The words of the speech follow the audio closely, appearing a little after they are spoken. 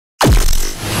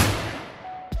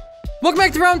Welcome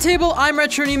back to Roundtable. I'm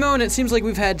Retro Nemo, and it seems like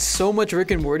we've had so much Rick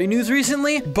and Morty news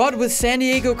recently, but with San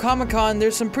Diego Comic-Con,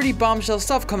 there's some pretty bombshell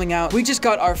stuff coming out. We just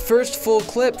got our first full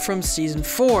clip from season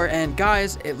 4, and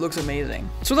guys, it looks amazing.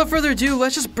 So without further ado,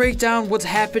 let's just break down what's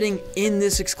happening in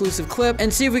this exclusive clip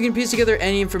and see if we can piece together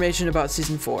any information about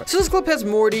season 4. So this clip has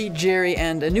Morty, Jerry,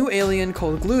 and a new alien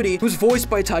called Glootie, who's voiced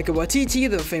by Taika Waititi,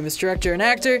 the famous director and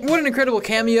actor. What an incredible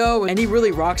cameo, and he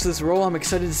really rocks this role. I'm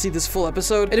excited to see this full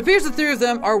episode. It appears the three of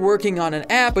them are working on an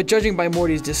app, but judging by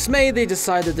Morty's dismay, they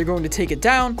decide that they're going to take it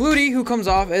down. Glootie, who comes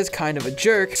off as kind of a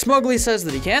jerk, smugly says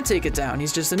that he can't take it down.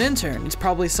 He's just an intern. It's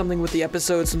probably something with the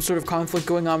episode, some sort of conflict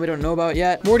going on we don't know about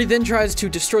yet. Morty then tries to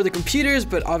destroy the computers,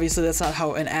 but obviously that's not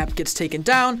how an app gets taken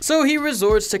down, so he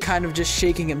resorts to kind of just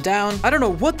shaking him down. I don't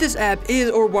know what this app is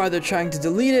or why they're trying to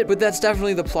delete it, but that's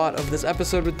definitely the plot of this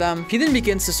episode with them. He then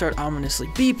begins to start ominously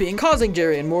beeping, causing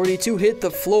Jerry and Morty to hit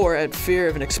the floor at fear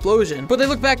of an explosion. But they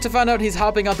look back to find out he's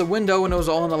hopping out the window and it was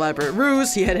all an elaborate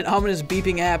ruse. He had an ominous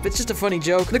beeping app. It's just a funny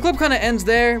joke. The clip kind of ends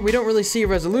there. We don't really see a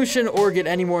resolution or get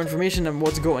any more information on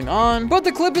what's going on, but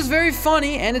the clip is very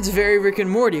funny and it's very Rick and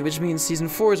Morty, which means season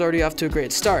 4 is already off to a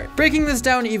great start. Breaking this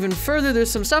down even further, there's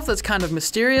some stuff that's kind of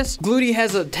mysterious. Glootie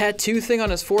has a tattoo thing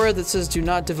on his forehead that says "Do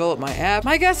not develop my app."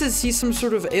 My guess is he's some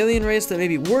sort of alien race that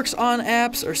maybe works on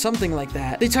apps or something like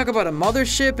that. They talk about a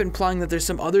mothership, implying that there's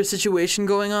some other situation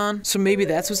going on, so maybe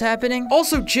that's what's happening.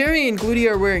 Also, Jerry and Glootie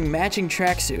are wearing matching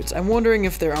tracksuits. I'm wondering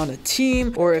if they're on a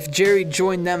team or if Jerry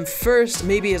joined them first,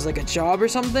 maybe as like a job or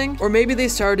something, or maybe they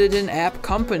started an app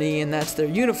company and that's their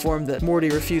uniform that Morty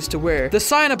refused to wear. The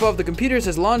sign above the computer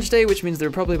says launch day, which means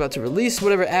they're probably about to release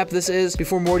whatever app this is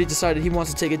before Morty decided he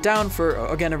wants to take it down for,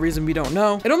 again, a reason we don't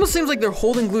know. It almost seems like they're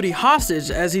holding Glootie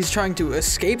hostage as he's trying to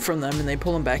escape from them and they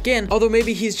pull him back in, although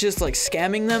maybe he's just like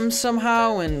scamming them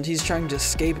somehow and he's trying to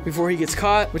escape before he gets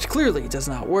caught, which clearly does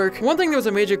not work. One thing that was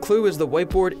a major clue is the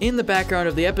whiteboard in the background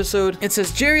of the episode. It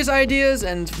says Jerry's ideas,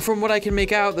 and from what I can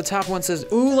make out, the top one says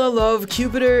Oola Love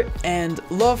Cupider and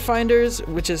Love Finders,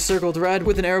 which is circled red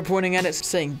with an arrow pointing at it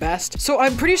saying best. So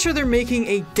I'm pretty sure they're making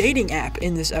a dating app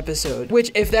in this episode,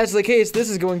 which if that's the case, this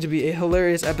is going to be a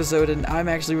hilarious episode and I'm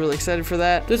actually really excited for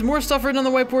that. There's more stuff written on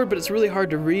the whiteboard, but it's really hard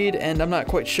to read and I'm not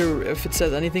quite sure if it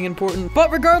says anything important.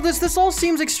 But regardless, this all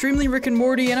seems extremely Rick and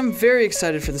Morty and I'm very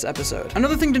excited for this episode.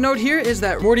 Another thing to note here is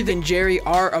that Morty and Jerry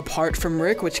are apart from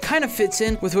Rick, which kind of fits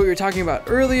in with what we were talking about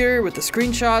earlier with the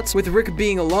screenshots, with Rick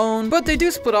being alone, but they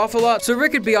do split off a lot, so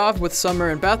Rick could be off with Summer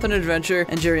and Beth on an adventure,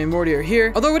 and Jerry and Morty are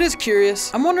here. Although it is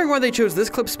curious, I'm wondering why they chose this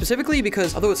clip specifically,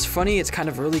 because although it's funny, it's kind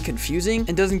of really confusing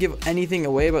and doesn't give anything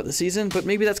away about the season, but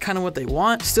maybe that's kind of what they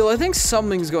want. Still, I think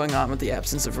something's going on with the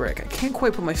absence of Rick. I can't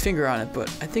quite put my finger on it, but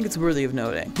I think it's worthy of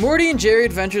noting. Morty and Jerry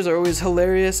adventures are always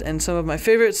hilarious and some of my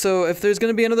favorites, so if there's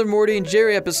gonna be another Morty and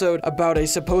Jerry episode about a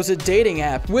supposed dating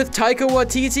app with Taika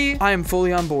Waititi, I am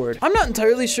fully on board. I'm not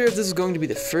entirely sure if this is going to be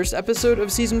the first episode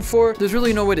of season 4. There's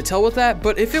really no way to tell with that,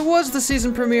 but if it was the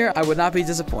season premiere, I would not be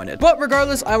disappointed. But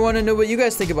regardless, I want to know what you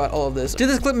guys think about all of this. Did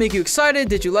this clip make you excited?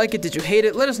 Did you like it? Did you hate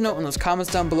it? Let us know in those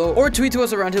comments down below, or tweet to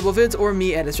us at Roundtable Vids or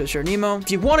me at Retro Nemo.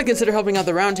 If you want to consider helping out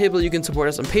the Roundtable, you can support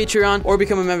us on Patreon or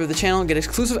become a member of the channel and get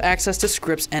exclusive access to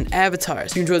scripts and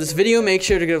avatars. If you enjoyed this video, make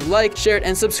sure to give a like, share it,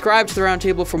 and subscribe to the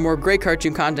Roundtable for more great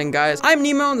cartoon content, guys. I'm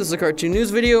Nemo, and this is a cartoon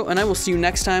news video, and I will see you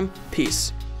next time.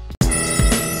 Peace.